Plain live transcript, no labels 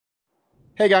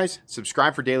Hey guys,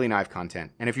 subscribe for daily knife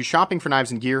content. And if you're shopping for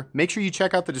knives and gear, make sure you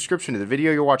check out the description of the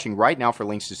video you're watching right now for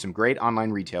links to some great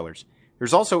online retailers.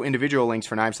 There's also individual links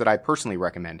for knives that I personally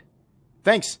recommend.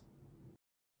 Thanks!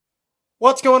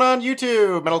 What's going on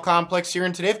YouTube? Metal Complex here,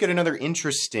 and today I've got another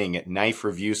interesting knife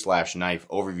review / knife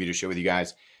overview to share with you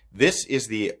guys. This is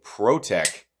the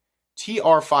ProTech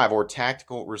TR5 or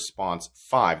Tactical Response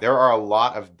 5. There are a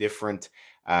lot of different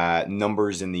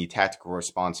numbers in the Tactical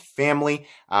Response family.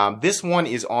 This one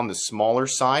is on the smaller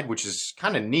side, which is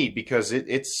kind of neat because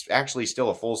it's actually still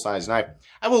a full-size knife.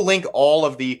 I will link all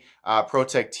of the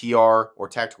ProTech TR or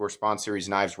Tactical Response series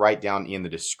knives right down in the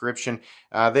description.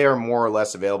 They are more or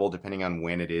less available depending on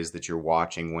when it is that you're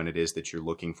watching, when it is that you're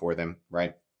looking for them,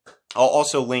 right? I'll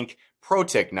also link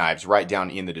ProTech knives right down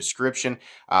in the description,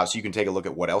 so you can take a look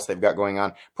at what else they've got going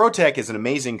on. ProTech is an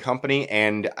amazing company,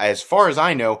 and as far as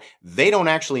I know, they don't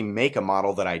actually make a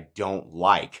model that I don't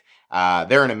like.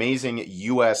 They're an amazing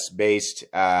US-based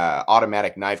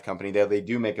automatic knife company. They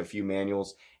do make a few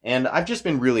manuals, and I've just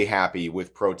been really happy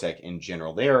with ProTech in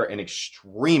general. They are an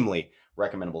extremely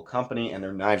recommendable company, and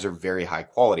their knives are very high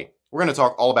quality. We're going to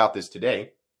talk all about this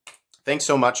today. Thanks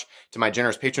so much to my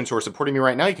generous patrons who are supporting me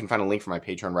right now. You can find a link for my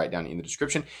Patreon right down in the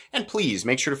description. And please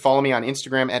make sure to follow me on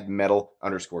Instagram at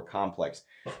metal_complex.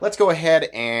 Let's go ahead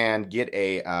and get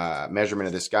a measurement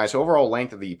of this guy. So overall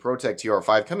length of the ProTech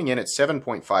TR5 coming in at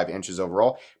 7.5 inches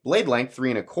overall. Blade length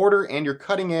 3 1/4, and your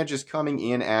cutting edge is coming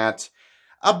in at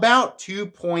about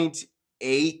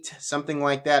 2.8, something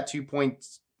like that.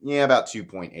 About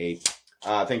 2.8.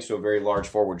 Thanks to a very large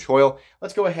forward choil.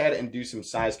 Let's go ahead and do some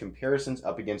size comparisons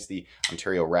up against the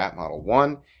Ontario Rat Model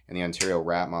 1 and the Ontario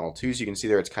Rat Model 2. So you can see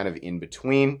there it's kind of in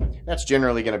between. That's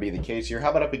generally going to be the case here.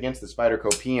 How about up against the Spyderco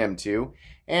PM2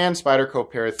 and Spyderco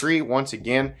Para 3? Once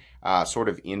again, sort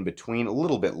of in between, a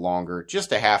little bit longer,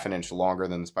 just a ½ an inch longer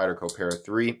than the Spyderco Para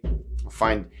 3. We'll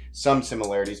find some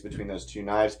similarities between those two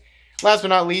knives. Last but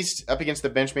not least, up against the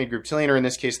Benchmade Griptilian, or in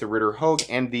this case, the Ritter Hogue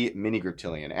and the Mini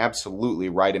Griptilian. Absolutely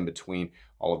right in between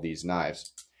all of these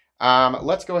knives.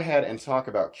 Let's go ahead and talk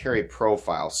about carry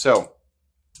profile. So,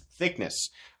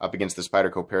 thickness up against the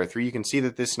Spyderco Para 3. You can see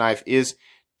that this knife is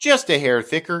just a hair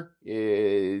thicker,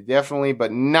 definitely,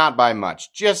 but not by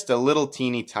much. Just a little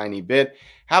teeny tiny bit.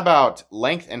 How about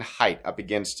length and height up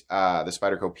against the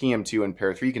Spyderco PM2 and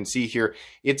Para 3? You can see here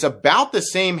it's about the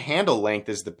same handle length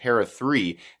as the Para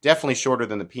 3. Definitely shorter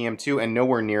than the PM2 and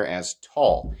nowhere near as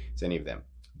tall as any of them.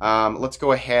 Let's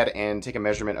go ahead and take a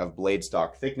measurement of blade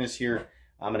stock thickness here.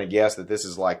 I'm going to guess that this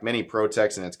is like many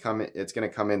ProTechs, and it's going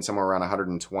to come in somewhere around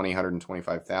 120,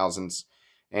 125 thousandths.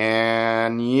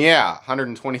 And yeah,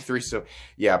 123, so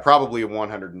yeah, probably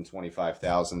 125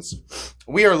 thousandths.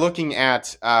 We are looking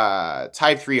at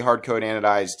Type 3 hard-coat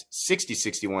anodized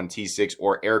 6061 T6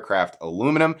 or aircraft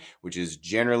aluminum, which is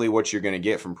generally what you're going to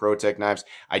get from ProTech knives.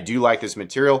 I do like this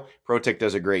material. ProTech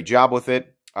does a great job with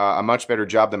it. A much better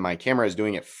job than my camera is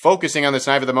doing at focusing on this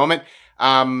knife at the moment.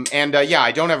 Yeah,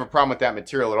 I don't have a problem with that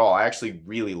material at all. I actually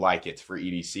really like it for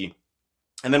EDC.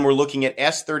 And then we're looking at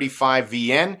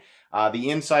S35VN. The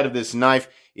inside of this knife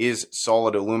is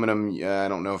solid aluminum. I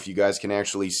don't know if you guys can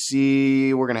actually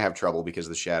see. We're going to have trouble because of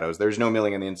the shadows. There's no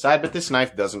milling on the inside, but this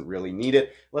knife doesn't really need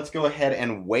it. Let's go ahead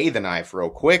and weigh the knife real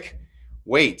quick.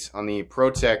 Weight on the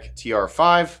ProTech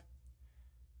TR5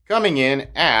 coming in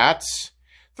at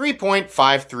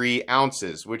 3.53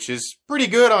 ounces, which is pretty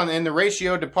good in the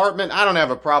ratio department. I don't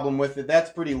have a problem with it. That's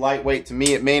pretty lightweight to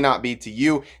me. It may not be to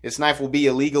you. This knife will be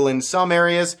illegal in some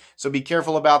areas, so be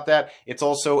careful about that. It's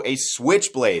also a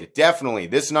switchblade. Definitely.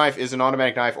 This knife is an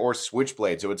automatic knife or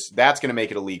switchblade, so that's going to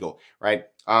make it illegal, right?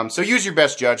 So use your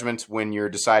best judgment when you're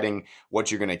deciding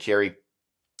what you're going to carry.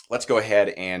 Let's go ahead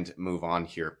and move on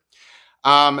here.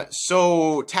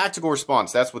 So tactical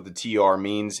response, that's what the TR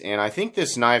means. And I think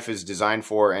this knife is designed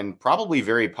for and probably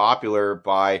very popular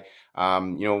by,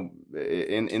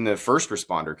 in the first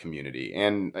responder community.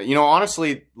 And,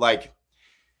 honestly, like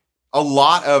a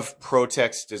lot of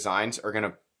ProTech's designs are going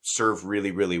to serve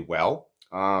really, really well.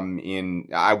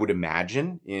 I would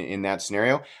imagine in that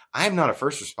scenario. I'm not a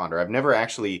first responder. I've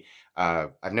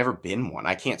never been one.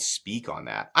 I can't speak on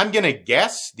that. I'm going to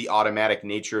guess the automatic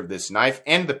nature of this knife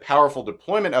and the powerful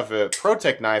deployment of a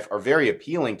ProTech knife are very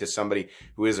appealing to somebody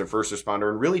who is a first responder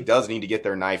and really does need to get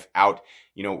their knife out,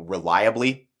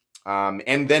 reliably,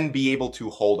 and then be able to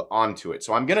hold on to it.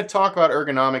 So I'm going to talk about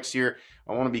ergonomics here.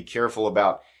 I want to be careful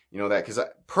about, that, because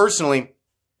personally,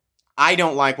 I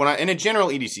don't like in a general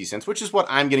EDC sense, which is what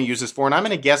I'm going to use this for, and I'm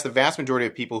going to guess the vast majority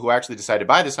of people who actually decide to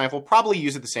buy this knife will probably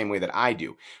use it the same way that I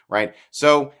do, right?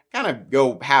 So kind of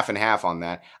go half and half on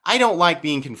that. I don't like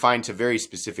being confined to very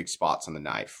specific spots on the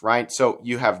knife, right? So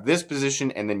you have this position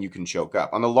and then you can choke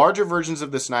up. On the larger versions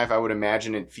of this knife, I would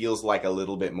imagine it feels like a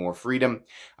little bit more freedom,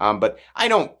 but I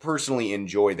don't personally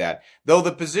enjoy that. Though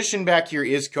the position back here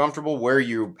is comfortable where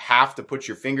you have to put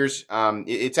your fingers,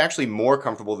 it's actually more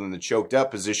comfortable than the choked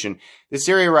up position. This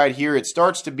area right here, it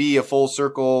starts to be a full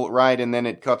circle, right? And then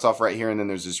it cuts off right here and then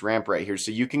there's this ramp right here.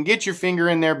 So you can get your finger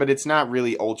in there, but it's not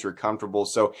really ultra comfortable.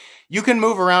 So you can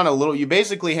move around a little. You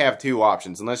basically have two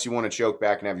options, unless you want to choke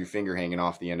back and have your finger hanging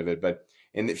off the end of it. But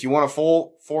if you want a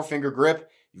full 4-finger grip,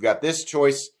 you've got this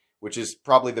choice, which is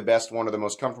probably the best one or the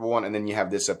most comfortable one. And then you have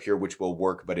this up here, which will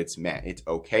work, but it's meh. It's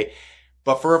okay.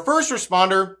 But for a first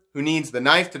responder who needs the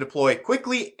knife to deploy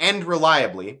quickly and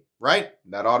reliably, right?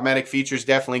 That automatic feature is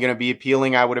definitely going to be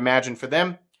appealing, I would imagine, for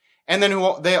them. And then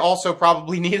they also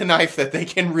probably need a knife that they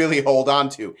can really hold on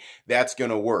to. That's going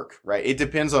to work, right? It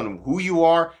depends on who you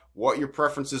are, what your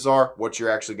preferences are, what you're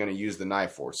actually going to use the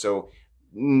knife for. So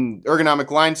ergonomic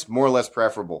lines, more or less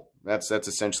preferable. That's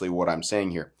essentially what I'm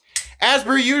saying here. As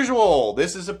per usual,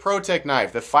 this is a ProTech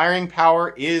knife. The firing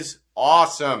power is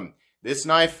awesome. This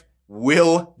knife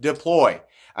will deploy.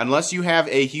 Unless you have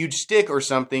a huge stick or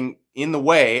something in the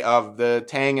way of the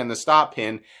tang and the stop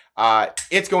pin,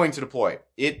 it's going to deploy.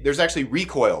 There's actually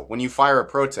recoil when you fire a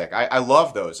ProTech. I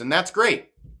love those, and that's great.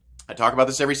 I talk about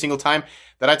this every single time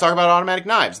that I talk about automatic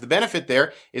knives. The benefit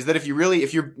there is that if you're,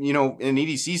 in an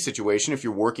EDC situation, if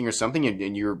you're working or something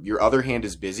and your other hand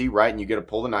is busy, right, and you get to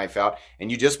pull the knife out and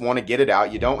you just want to get it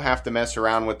out, you don't have to mess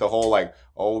around with the whole like,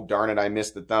 oh, darn it, I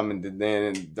missed the thumb and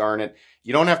then darn it.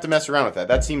 You don't have to mess around with that.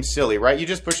 That seems silly, right? You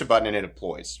just push a button and it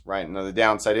deploys, right? And the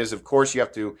downside is, of course, you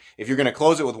have to, if you're going to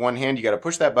close it with one hand, you got to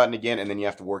push that button again, and then you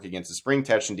have to work against the spring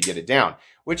tension to get it down,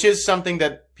 which is something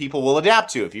that people will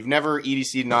adapt to if you've never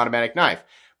EDC'd an automatic knife.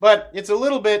 But it's a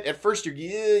little bit, at first,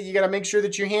 you got to make sure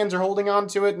that your hands are holding on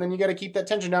to it, and then you got to keep that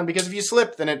tension down, because if you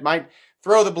slip, then it might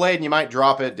throw the blade and you might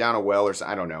drop it down a well or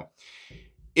something. I don't know.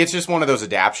 It's just one of those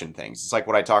adaptation things. It's like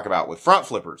what I talk about with front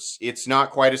flippers. It's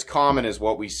not quite as common as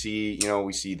what we see.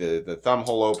 We see the thumb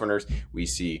hole openers. We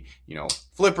see,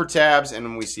 flipper tabs,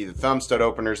 and we see the thumb stud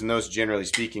openers. And those, generally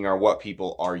speaking, are what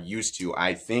people are used to,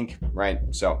 I think, right?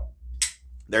 So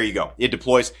there you go. It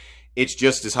deploys. It's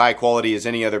just as high quality as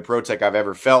any other ProTech I've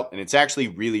ever felt. And it's actually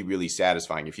really, really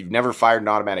satisfying. If you've never fired an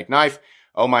automatic knife,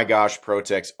 oh my gosh,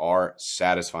 ProTechs are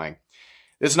satisfying.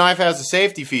 This knife has a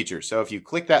safety feature, so if you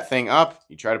click that thing up,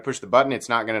 you try to push the button, it's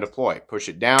not going to deploy. Push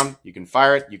it down, you can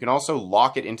fire it. You can also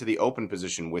lock it into the open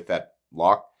position with that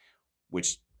lock,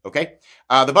 which, okay.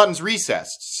 The button's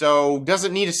recessed, so does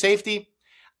it need a safety?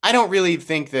 I don't really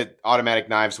think that automatic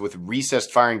knives with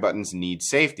recessed firing buttons need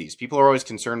safeties. People are always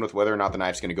concerned with whether or not the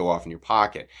knife's going to go off in your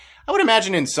pocket. I would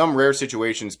imagine in some rare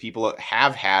situations, people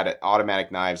have had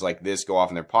automatic knives like this go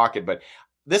off in their pocket, but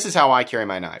this is how I carry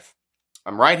my knife.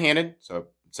 I'm right-handed, so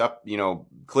it's up,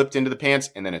 clipped into the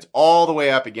pants, and then it's all the way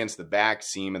up against the back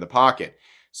seam of the pocket.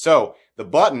 So the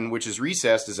button, which is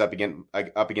recessed, is up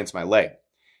against my leg.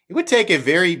 It would take a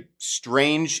very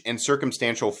strange and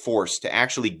circumstantial force to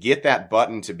actually get that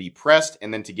button to be pressed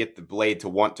and then to get the blade to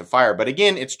want to fire. But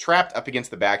again, it's trapped up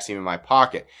against the back seam of my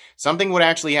pocket. Something would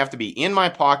actually have to be in my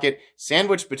pocket,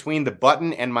 sandwiched between the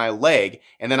button and my leg,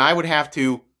 and then I would have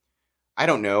to, I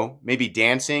don't know, maybe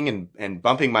dancing and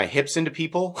bumping my hips into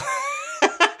people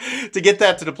to get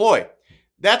that to deploy.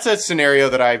 That's a scenario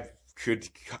that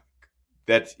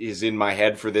that is in my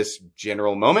head for this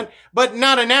general moment, but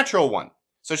not a natural one.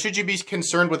 So should you be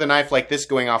concerned with a knife like this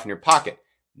going off in your pocket?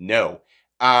 No.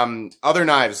 Other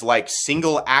knives like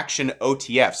single action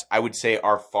OTFs, I would say,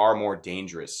 are far more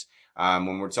dangerous.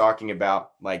 When we're talking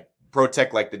about like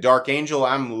ProTech, like the Dark Angel,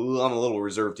 I'm a little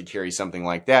reserved to carry something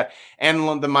like that.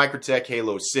 And the Microtech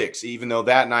Halo 6, even though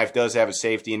that knife does have a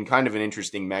safety and kind of an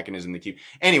interesting mechanism to keep.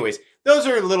 Anyways, those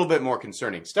are a little bit more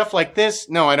concerning. Stuff like this,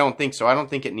 no, I don't think so. I don't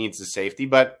think it needs the safety,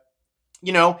 but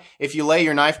if you lay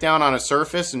your knife down on a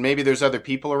surface and maybe there's other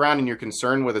people around and you're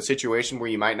concerned with a situation where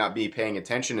you might not be paying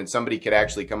attention and somebody could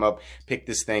actually come up, pick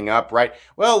this thing up, right?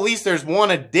 Well, at least there's one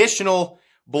additional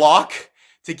block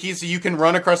to keep so you can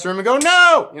run across the room and go,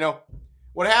 no!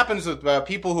 What happens with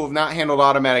people who have not handled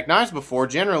automatic knives before,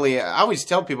 generally, I always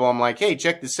tell people, I'm like, hey,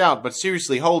 check this out, but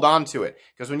seriously, hold on to it.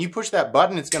 Because when you push that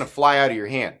button, it's going to fly out of your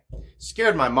hand.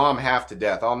 Scared my mom half to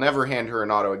death. I'll never hand her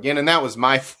an auto again, and that was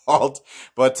my fault.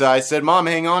 But I said, Mom,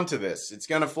 hang on to this. It's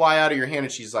going to fly out of your hand.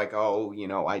 And she's like, oh,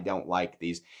 I don't like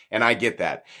these. And I get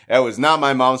that. That was not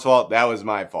my mom's fault. That was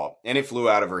my fault. And it flew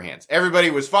out of her hands. Everybody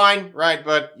was fine, right?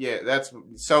 But yeah,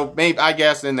 so maybe, I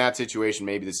guess in that situation,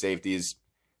 maybe the safety is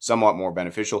somewhat more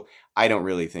beneficial. I don't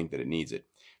really think that it needs it.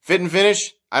 Fit and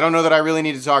finish, I don't know that I really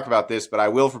need to talk about this, but I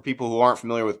will for people who aren't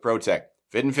familiar with ProTech.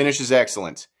 Fit and finish is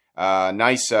excellent.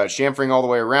 Nice chamfering all the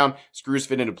way around. Screws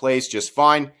fit into place just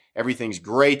fine. Everything's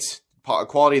great.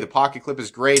 Quality of the pocket clip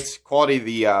is great. Quality of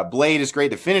the blade is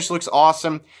great. The finish looks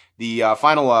awesome. The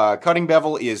final cutting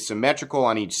bevel is symmetrical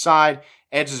on each side.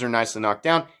 Edges are nicely knocked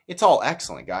down. It's all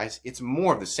excellent, guys. It's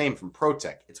more of the same from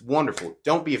ProTech. It's wonderful.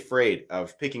 Don't be afraid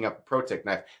of picking up a ProTech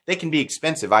knife. They can be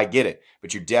expensive, I get it,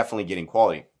 but you're definitely getting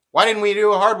quality. Why didn't we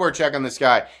do a hardware check on this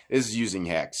guy? This is using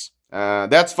Hex.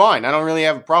 That's fine. I don't really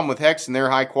have a problem with Hex, and they're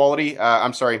high quality.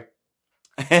 I'm sorry.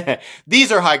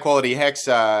 These are high quality Hex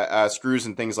screws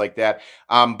and things like that.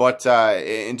 But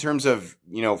in terms of,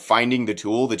 finding the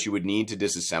tool that you would need to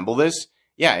disassemble this,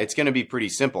 yeah, it's going to be pretty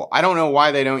simple. I don't know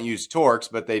why they don't use Torx,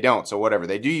 but they don't. So whatever.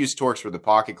 They do use Torx for the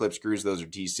pocket clip screws. Those are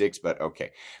T6, but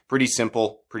okay. Pretty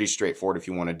simple, pretty straightforward if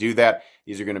you want to do that.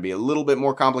 These are going to be a little bit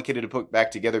more complicated to put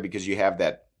back together because you have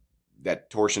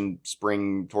that torsion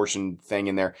thing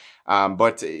in there.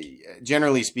 But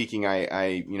generally speaking,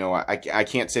 I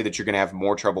can't say that you're going to have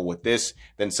more trouble with this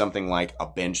than something like a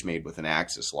Benchmade with an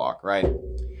axis lock, right?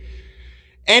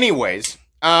 Anyways,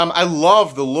 I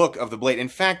love the look of the blade. In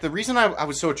fact, the reason I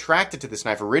was so attracted to this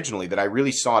knife originally, that I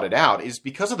really sought it out, is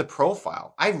because of the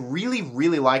profile. I really,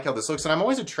 really like how this looks, and I'm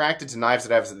always attracted to knives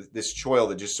that have this choil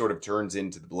that just sort of turns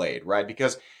into the blade, right?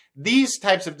 Because these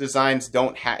types of designs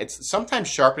don't have, it's sometimes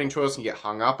sharpening choils can get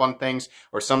hung up on things,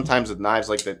 or sometimes with knives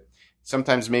like that,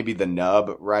 sometimes maybe the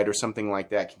nub, right, or something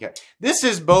like that can get. This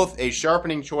is both a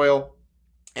sharpening choil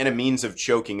and a means of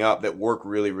choking up that work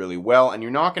really, really well, and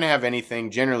you're not going to have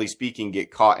anything, generally speaking,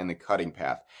 get caught in the cutting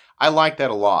path. I like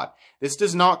that a lot. This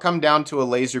does not come down to a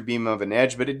laser beam of an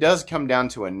edge, but it does come down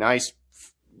to a nice,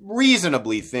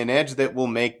 reasonably thin edge that will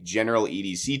make general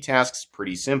EDC tasks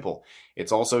pretty simple.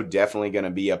 It's also definitely going to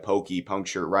be a pokey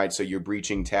puncture, right? So your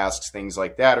breaching tasks, things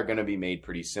like that, are going to be made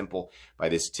pretty simple by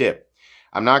this tip.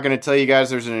 I'm not going to tell you guys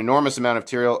there's an enormous amount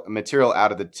of material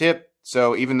out of the tip.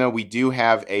 So even though we do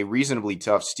have a reasonably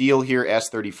tough steel here,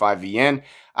 S35VN,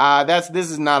 this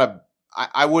is not a,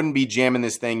 I wouldn't be jamming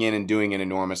this thing in and doing an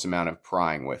enormous amount of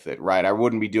prying with it, right? I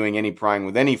wouldn't be doing any prying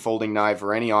with any folding knife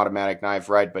or any automatic knife,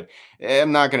 right? But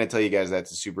I'm not going to tell you guys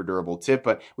that's a super durable tip,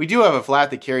 but we do have a flat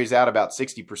that carries out about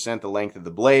 60% the length of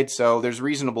the blade, so there's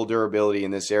reasonable durability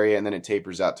in this area, and then it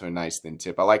tapers out to a nice thin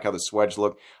tip. I like how the swedge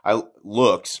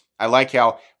looks. I like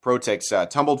how ProTech's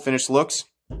tumbled finish looks.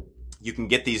 You can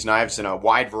get these knives in a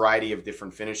wide variety of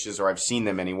different finishes, or I've seen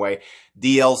them anyway.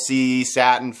 DLC,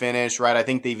 satin finish, right? I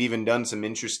think they've even done some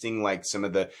interesting, like some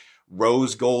of the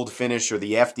rose gold finish or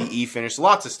the FDE finish.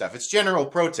 Lots of stuff. It's general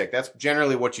ProTech. That's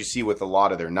generally what you see with a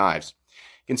lot of their knives.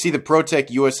 You can see the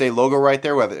ProTech USA logo right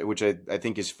there, which I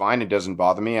think is fine. It doesn't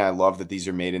bother me. I love that these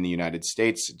are made in the United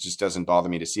States. It just doesn't bother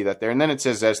me to see that there. And then it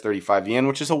says S35VN,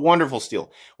 which is a wonderful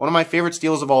steel. One of my favorite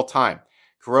steels of all time.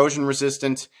 Corrosion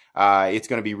resistant, it's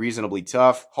going to be reasonably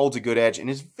tough, holds a good edge, and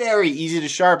is very easy to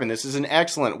sharpen. This is an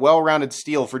excellent, well-rounded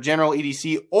steel for general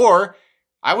EDC, or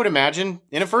I would imagine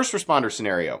in a first responder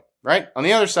scenario, right? On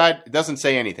the other side, it doesn't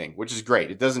say anything, which is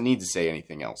great. It doesn't need to say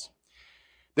anything else.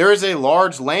 There is a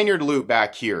large lanyard loop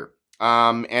back here,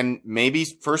 and maybe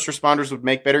first responders would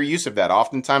make better use of that.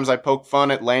 Oftentimes I poke fun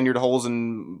at lanyard holes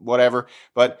and whatever,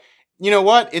 but you know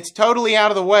what? It's totally out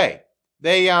of the way.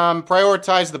 They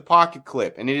prioritize the pocket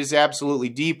clip, and it is absolutely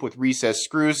deep with recessed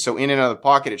screws, so in and out of the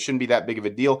pocket, it shouldn't be that big of a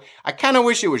deal. I kind of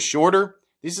wish it was shorter.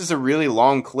 This is a really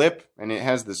long clip, and it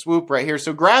has the swoop right here,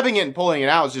 so grabbing it and pulling it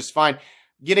out is just fine.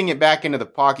 Getting it back into the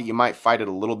pocket, you might fight it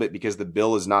a little bit because the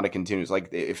bill is not a continuous. Like,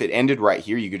 if it ended right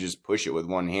here, you could just push it with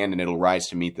one hand, and it'll rise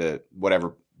to meet the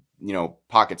whatever,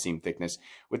 pocket seam thickness.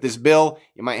 With this bill,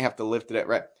 you might have to lift it at,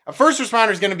 right? A first responder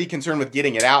is going to be concerned with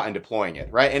getting it out and deploying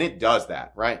it, right? And it does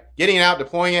that, right? Getting it out,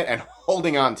 deploying it, and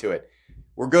holding on to it.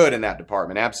 We're good in that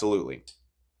department, absolutely.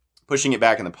 Pushing it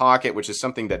back in the pocket, which is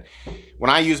something that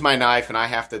when I use my knife and I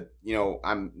have to,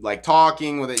 I'm like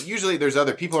talking with it. Usually there's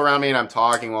other people around me and I'm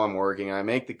talking while I'm working, and I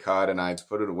make the cut and I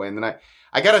put it away, and then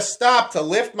I got to stop to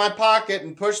lift my pocket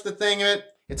and push the thing in it.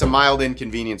 It's a mild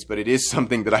inconvenience, but it is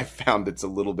something that I found that's a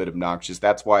little bit obnoxious.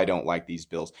 That's why I don't like these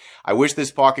bills. I wish this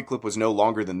pocket clip was no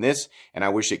longer than this, and I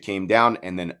wish it came down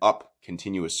and then up,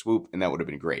 continuous swoop, and that would have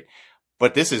been great.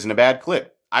 But this isn't a bad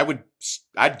clip.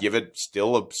 I'd give it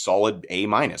still a solid A-.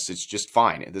 It's just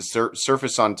fine. The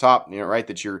surface on top, right,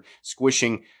 that you're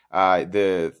squishing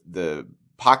the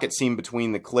pocket seam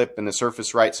between the clip and the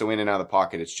surface, right? So in and out of the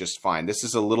pocket, it's just fine. This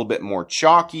is a little bit more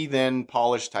chalky than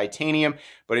polished titanium,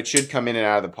 but it should come in and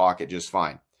out of the pocket just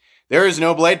fine. There is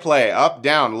no blade play, up,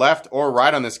 down, left, or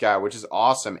right on this guy, which is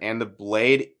awesome. And the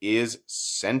blade is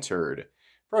centered.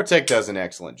 ProTech does an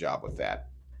excellent job with that.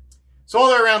 So all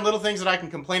the way around, little things that I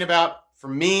can complain about. For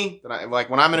me, that I like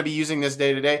when I'm going to be using this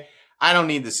day to day, I don't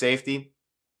need the safety.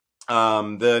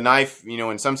 The knife,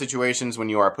 in some situations when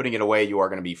you are putting it away, you are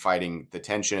going to be fighting the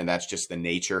tension, and that's just the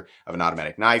nature of an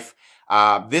automatic knife.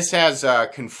 This has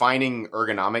confining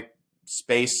ergonomic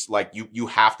space. Like you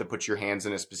have to put your hands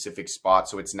in a specific spot,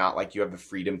 so it's not like you have the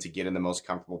freedom to get in the most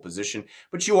comfortable position,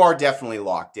 but you are definitely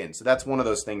locked in. So that's one of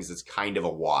those things that's kind of a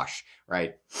wash,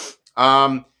 right?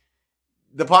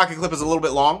 The pocket clip is a little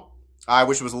bit long. I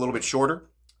wish it was a little bit shorter.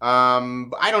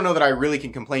 I don't know that I really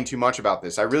can complain too much about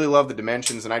this. I really love the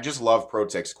dimensions, and I just love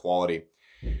Protex quality.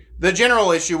 The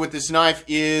general issue with this knife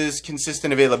is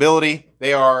consistent availability.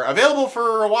 They are available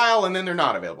for a while, and then they're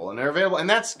not available. And they're available, and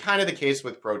that's kind of the case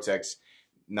with Protex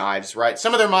knives, right?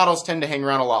 Some of their models tend to hang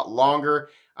around a lot longer,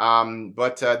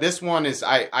 but this one is,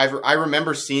 I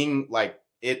remember seeing like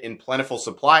it in plentiful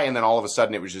supply, and then all of a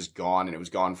sudden it was just gone, and it was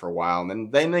gone for a while,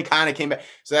 and then they kind of came back.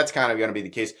 So that's kind of going to be the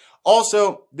case.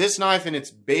 Also, this knife in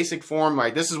its basic form,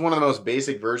 like this is one of the most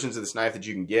basic versions of this knife that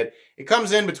you can get. It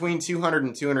comes in between $200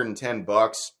 and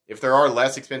 $210. If there are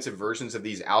less expensive versions of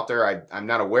these out there, I'm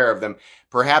not aware of them.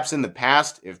 Perhaps in the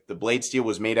past, if the blade steel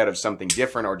was made out of something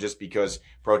different, or just because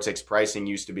Protex pricing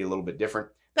used to be a little bit different.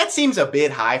 That seems a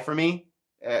bit high for me,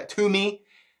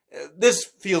 This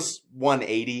feels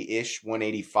 180-ish,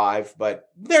 185, but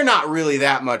they're not really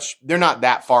that much. They're not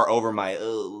that far over my,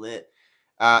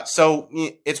 so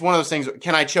it's one of those things.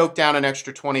 Can I choke down an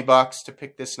extra $20 to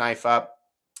pick this knife up?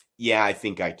 Yeah, I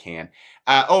think I can.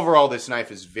 Overall, this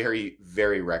knife is very,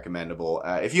 very recommendable.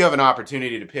 If you have an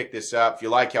opportunity to pick this up, if you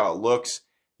like how it looks,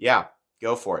 yeah,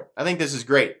 go for it. I think this is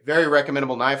great. Very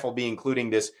recommendable knife. I'll be including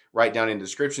this right down in the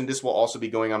description. This will also be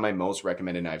going on my most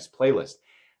recommended knives playlist.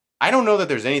 I don't know that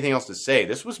there's anything else to say.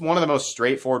 This was one of the most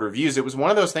straightforward reviews. It was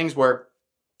one of those things where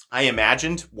I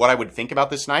imagined what I would think about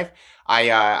this knife.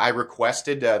 I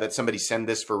requested that somebody send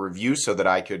this for review so that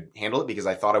I could handle it because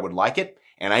I thought I would like it,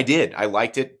 and I did. I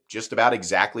liked it just about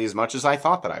exactly as much as I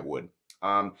thought that I would.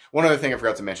 One other thing I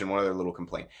forgot to mention, one other little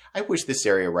complaint. I wish this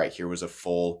area right here was a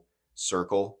full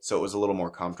circle so it was a little more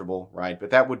comfortable, right?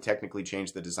 But that would technically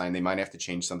change the design. They might have to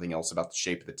change something else about the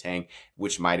shape of the tang,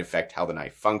 which might affect how the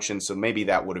knife functions. So maybe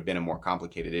that would have been a more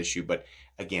complicated issue. But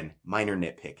again, minor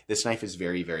nitpick. This knife is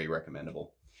very, very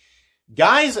recommendable.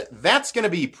 Guys, that's going to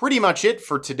be pretty much it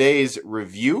for today's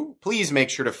review. Please make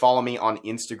sure to follow me on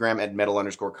Instagram at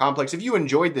metal_complex. If you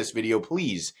enjoyed this video,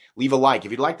 please leave a like.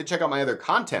 If you'd like to check out my other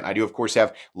content, I do, of course,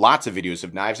 have lots of videos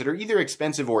of knives that are either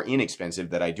expensive or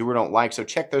inexpensive that I do or don't like, so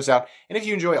check those out. And if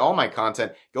you enjoy all my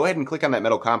content, go ahead and click on that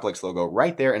Metal Complex logo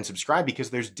right there and subscribe because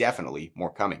there's definitely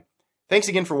more coming. Thanks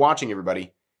again for watching,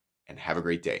 everybody, and have a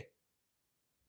great day.